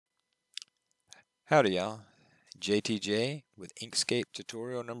Howdy y'all, JTJ with Inkscape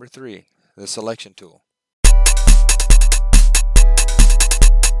tutorial number 3, the selection tool.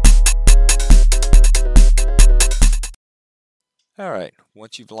 Alright,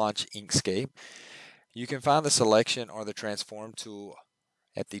 once you've launched Inkscape, you can find the selection or the transform tool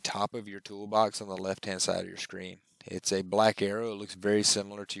at the top of your toolbox on the left hand side of your screen. It's a black arrow. It looks very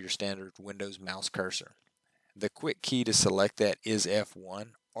similar to your standard Windows mouse cursor. The quick key to select that is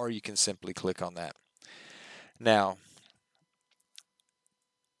F1, or you can simply click on that. Now,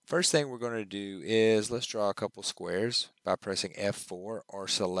 first thing we're going to do is let's draw a couple squares by pressing F4 or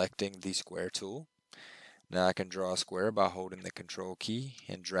selecting the square tool. Now I can draw a square by holding the control key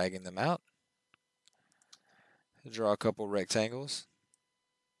and dragging them out. Draw a couple rectangles.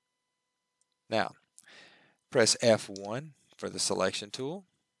 Now press F1 for the selection tool.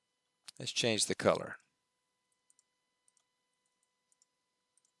 Let's change the color.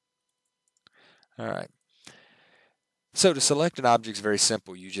 Alright. So to select an object is very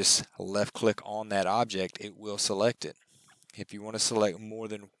simple. You just left click on that object, it will select it. If you want to select more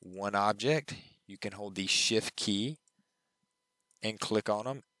than one object, you can hold the shift key and click on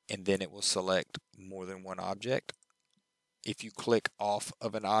them, and then it will select more than one object. If you click off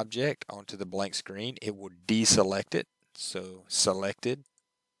of an object onto the blank screen, it will deselect it. So selected,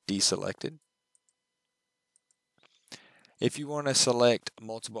 deselected. If you want to select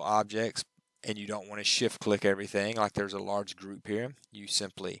multiple objects and you don't want to shift click everything, like there's a large group here, you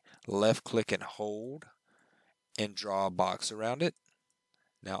simply left click and hold and draw a box around it.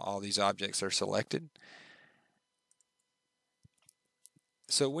 Now all these objects are selected.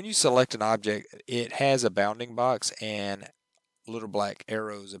 So when you select an object, it has a bounding box and little black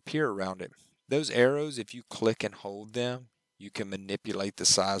arrows appear around it. Those arrows, if you click and hold them, you can manipulate the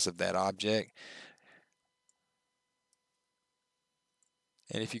size of that object.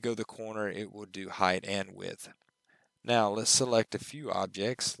 And if you go to the corner, it will do height and width. Now let's select a few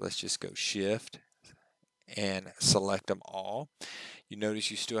objects. Let's just go shift and select them all. You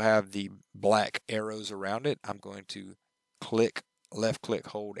notice you still have the black arrows around it. I'm going to click, left click,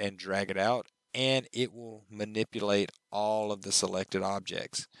 hold, and drag it out, and it will manipulate all of the selected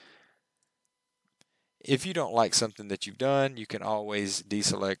objects. If you don't like something that you've done, you can always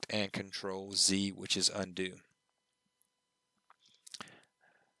deselect and Control Z, which is undo.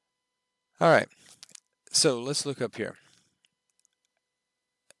 Alright, so let's look up here.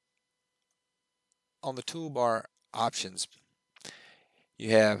 On the toolbar options, you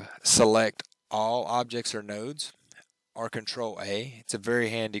have select all objects or nodes, or Control A. It's a very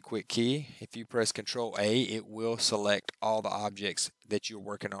handy quick key. If you press Control A, it will select all the objects that you're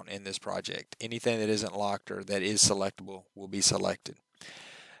working on in this project. Anything that isn't locked or that is selectable will be selected.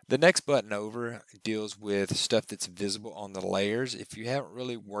 The next button over deals with stuff that's visible on the layers. If you haven't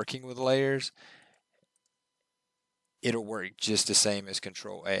really working with layers, it'll work just the same as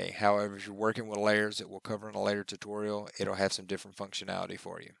Control A. However, if you're working with layers that we'll cover in a later tutorial, it'll have some different functionality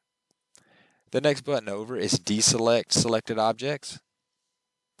for you. The next button over is deselect selected objects.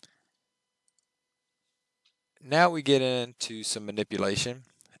 Now we get into some manipulation.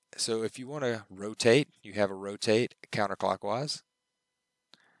 So if you want to rotate, you have a rotate counterclockwise,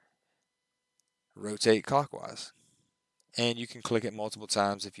 rotate clockwise. And you can click it multiple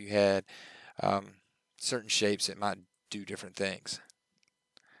times if you had certain shapes that might do different things.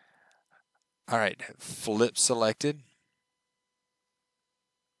 Alright, flip selected.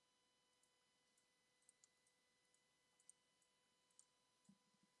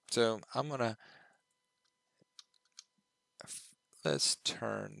 So I'm going to, let's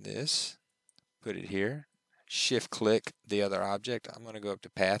turn this, put it here, shift click the other object. I'm going to go up to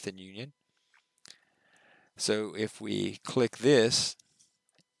Path and Union. So if we click this,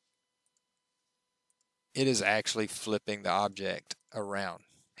 it is actually flipping the object around.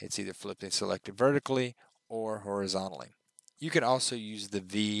 It's either flipping selected vertically or horizontally. You can also use the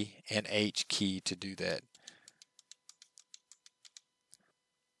V and H key to do that.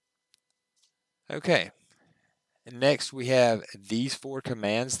 Okay, next we have these 4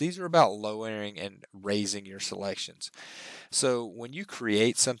 commands. These are about lowering and raising your selections. So when you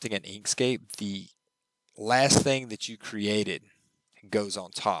create something in Inkscape, the last thing that you created goes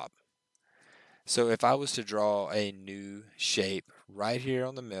on top. So if I was to draw a new shape right here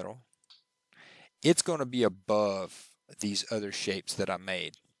on the middle, it's going to be above these other shapes that I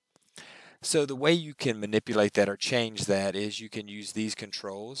made. So the way you can manipulate that or change that is you can use these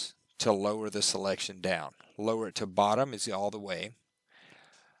controls to lower the selection down. Lower it to bottom is all the way.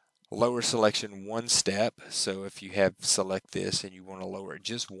 Lower selection 1 step. So if you have select this and you want to lower it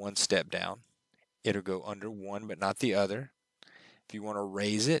just 1 step down, it'll go under one but not the other. If you want to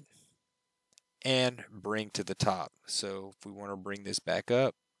raise it, and bring to the top. So if we want to bring this back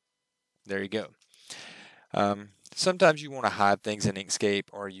up, there you go. Sometimes you want to hide things in Inkscape,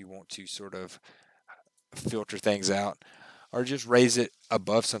 or you want to sort of filter things out, or just raise it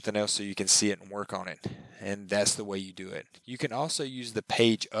above something else so you can see it and work on it. And that's the way you do it. You can also use the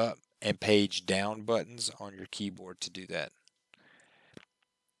page up and page down buttons on your keyboard to do that.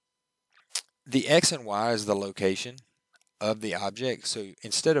 The X and Y is the location of the object. So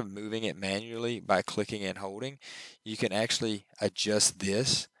instead of moving it manually by clicking and holding, you can actually adjust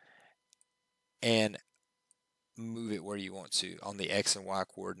this and move it where you want to on the X and Y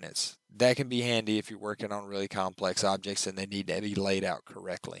coordinates. That can be handy if you're working on really complex objects and they need to be laid out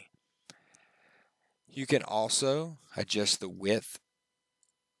correctly. You can also adjust the width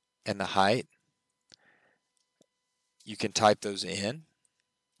and the height. You can type those in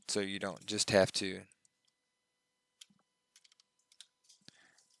so you don't just have to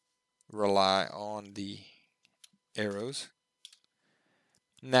rely on the arrows.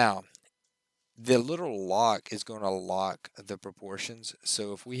 Now, the little lock is going to lock the proportions.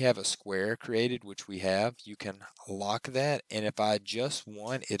 So if we have a square created, which we have, you can lock that. And if I adjust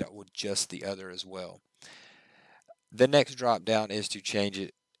one, it will adjust the other as well. The next drop down is to change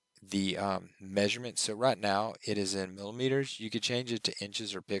it, the measurement. So right now it is in millimeters. You could change it to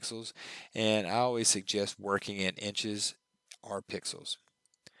inches or pixels. And I always suggest working in inches or pixels.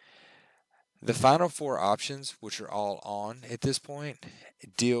 The final four options, which are all on at this point,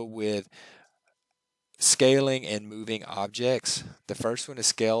 deal with scaling and moving objects. The first one is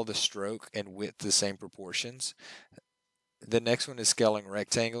scale the stroke and width the same proportions. The next one is scaling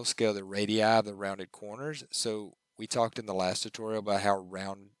rectangles, scale the radii of the rounded corners. So we talked in the last tutorial about how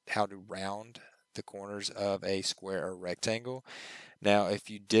to round the corners of a square or rectangle. Now, if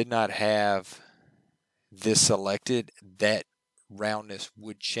you did not have this selected, that roundness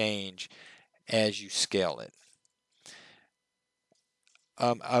would change as you scale it.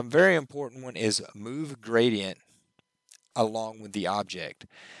 A very important one is move gradient along with the object.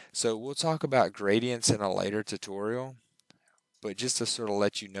 So we'll talk about gradients in a later tutorial, but just to sort of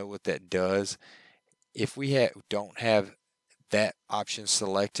let you know what that does, if we don't have that option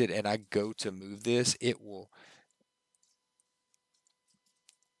selected and I go to move this, it will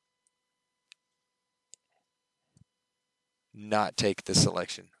not take the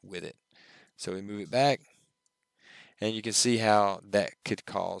selection with it. So we move it back, and you can see how that could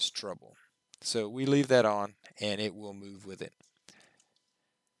cause trouble. So we leave that on and it will move with it.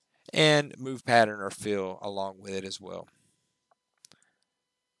 And move pattern or fill along with it as well.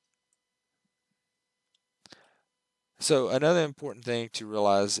 So another important thing to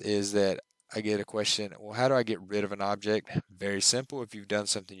realize is that I get a question, well, how do I get rid of an object? Very simple. If you've done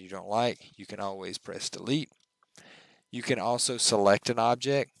something you don't like, you can always press delete. You can also select an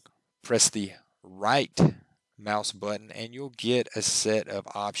object, press the right mouse button, and you'll get a set of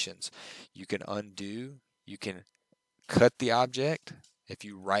options. You can undo, you can cut the object. If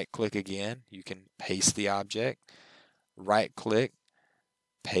you right click again, you can paste the object. Right click,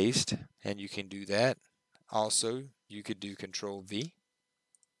 paste, and you can do that. Also, you could do Control V.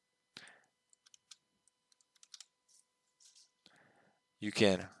 You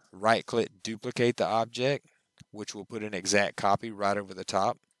can right click, duplicate the object, which will put an exact copy right over the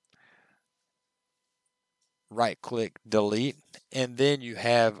top. Right click, delete, and then you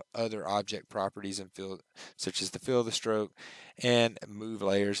have other object properties and fill, such as the fill the stroke, and move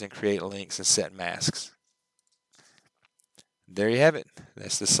layers and create links and set masks. There you have it.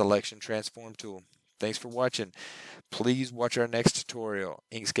 That's the selection transform tool. Thanks for watching. Please watch our next tutorial,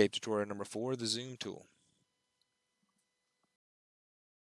 Inkscape tutorial number 4, the zoom tool.